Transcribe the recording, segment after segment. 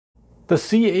The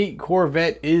C8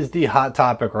 Corvette is the hot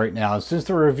topic right now. Since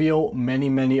the reveal,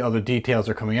 many other details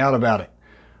are coming out about it.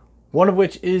 One of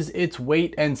which is its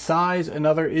weight and size,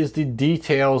 another is the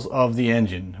details of the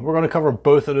engine. We're going to cover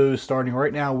both of those, starting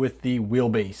right now with the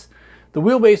wheelbase. The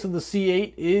wheelbase of the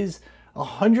C8 is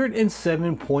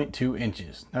 107.2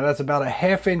 inches. Now that's about a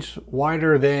 ½ inch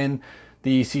wider than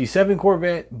the C7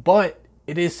 Corvette, but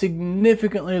it is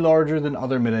significantly larger than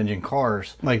other mid-engine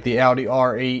cars like the Audi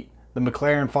R8, the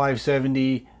McLaren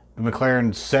 570, the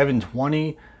McLaren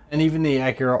 720, and even the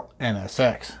Acura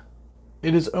NSX.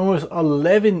 It is almost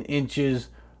 11 inches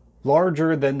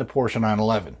larger than the Porsche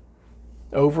 911.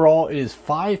 Overall, it is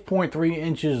 5.3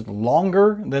 inches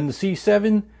longer than the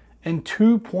C7 and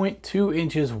 2.2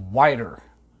 inches wider,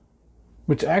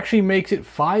 which actually makes it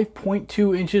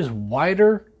 5.2 inches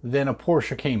wider than a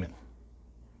Porsche Cayman.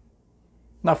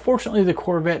 Now, fortunately, the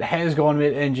Corvette has gone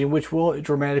mid-engine, which will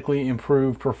dramatically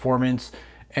improve performance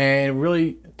and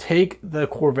really take the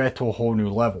Corvette to a whole new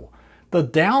level. The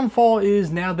downfall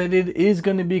is now that it is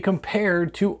going to be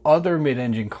compared to other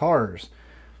mid-engine cars,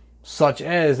 such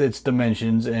as its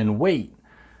dimensions and weight.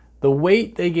 The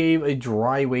weight, they gave a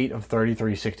dry weight of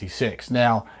 3366.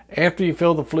 Now, after you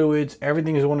fill the fluids,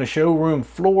 everything is on the showroom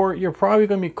floor, you're probably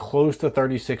going to be close to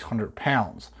 3,600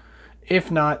 pounds,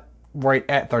 if not right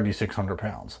at 3,600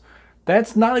 pounds.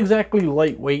 That's not exactly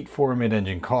lightweight for a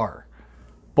mid-engine car,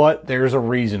 but there's a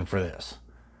reason for this.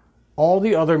 All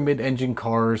the other mid-engine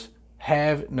cars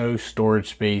have no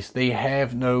storage space. They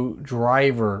have no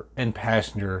driver and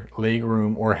passenger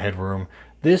legroom or headroom.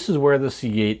 This is where the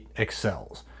C8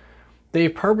 excels. They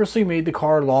purposely made the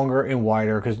car longer and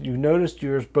wider because you noticed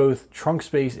there's both trunk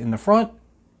space in the front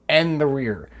and the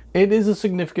rear. It is a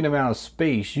significant amount of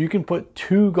space. You can put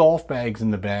 2 golf bags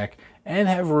in the back and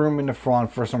have room in the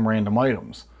front for some random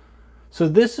items. So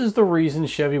this is the reason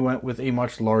Chevy went with a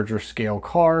much larger scale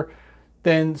car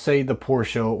than, say, the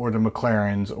Porsche or the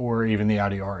McLarens or even the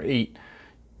Audi R8.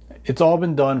 It's all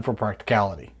been done for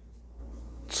practicality.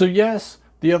 So yes,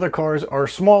 the other cars are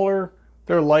smaller,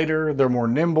 they're lighter, they're more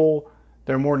nimble,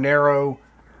 they're more narrow,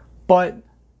 but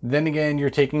then again, you're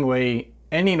taking away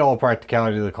any and all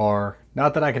practicality of the car.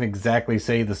 Not that I can exactly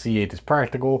say the C8 is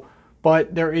practical,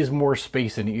 but there is more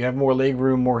space in it. You have more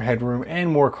legroom, more headroom, and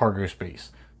more cargo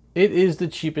space. It is the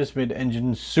cheapest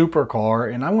mid-engine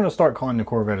supercar, and I'm going to start calling the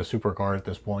Corvette a supercar at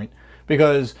this point,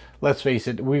 because let's face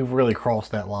it, we've really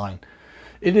crossed that line.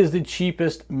 It is the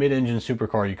cheapest mid-engine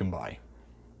supercar you can buy.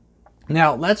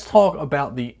 Now, let's talk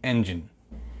about the engine.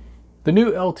 The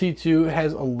new LT2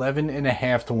 has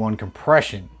 11.5 to 1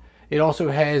 compression. It also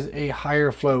has a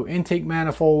higher flow intake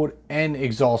manifold and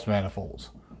exhaust manifolds.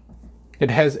 It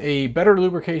has a better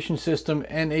lubrication system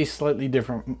and a slightly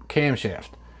different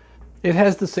camshaft. It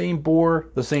has the same bore,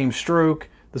 the same stroke,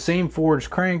 the same forged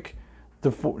crank,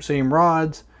 the same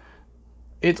rods.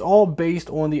 It's all based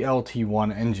on the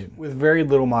LT1 engine with very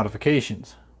little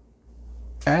modifications.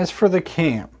 As for the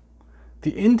cam,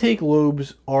 the intake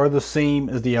lobes are the same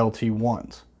as the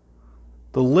LT1s.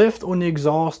 The lift on the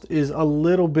exhaust is a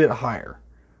little bit higher.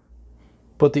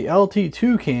 But the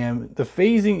LT2 cam, the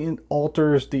phasing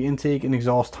alters the intake and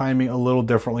exhaust timing a little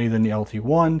differently than the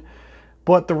LT1,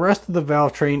 but the rest of the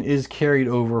valve train is carried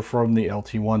over from the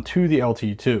LT1 to the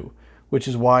LT2, which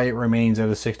is why it remains at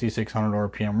a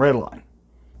 6,600 RPM redline.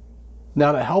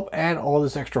 Now, to help add all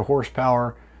this extra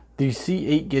horsepower, the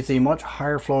C8 gets a much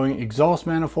higher flowing exhaust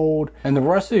manifold, and the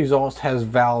rest of the exhaust has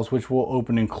valves which will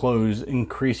open and close,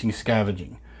 increasing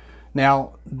scavenging.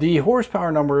 Now, the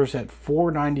horsepower numbers at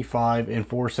 495 and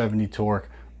 470 torque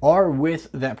are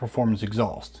with that performance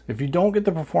exhaust. If you don't get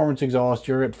the performance exhaust,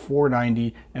 you're at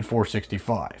 490 and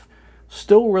 465.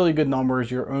 Still really good numbers.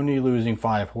 You're only losing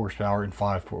 5 horsepower and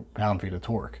 5 pound-feet of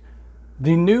torque.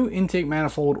 The new intake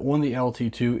manifold on the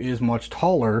LT2 is much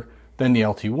taller than the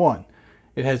LT1.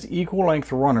 It has equal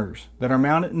length runners that are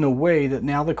mounted in a way that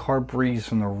now the car breathes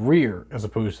from the rear as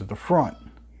opposed to the front.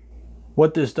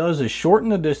 What this does is shorten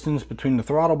the distance between the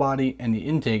throttle body and the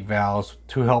intake valves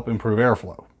to help improve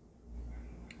airflow.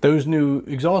 Those new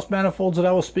exhaust manifolds that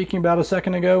I was speaking about a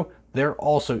second ago, they're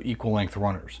also equal length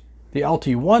runners. The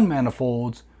LT1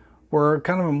 manifolds were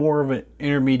kind of more of an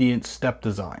intermediate step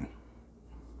design.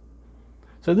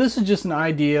 So this is just an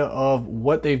idea of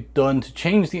what they've done to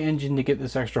change the engine to get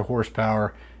this extra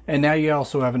horsepower, and now you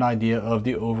also have an idea of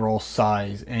the overall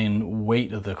size and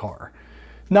weight of the car.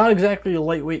 Not exactly a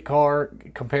lightweight car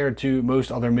compared to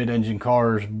most other mid-engine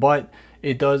cars, but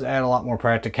it does add a lot more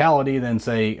practicality than,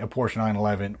 say, a Porsche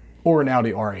 911 or an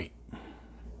Audi R8.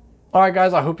 Alright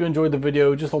guys, I hope you enjoyed the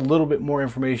video. Just a little bit more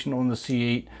information on the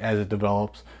C8 as it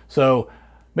develops. So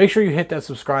make sure you hit that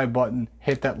subscribe button,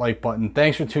 hit that like button.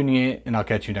 Thanks for tuning in, and I'll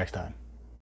catch you next time.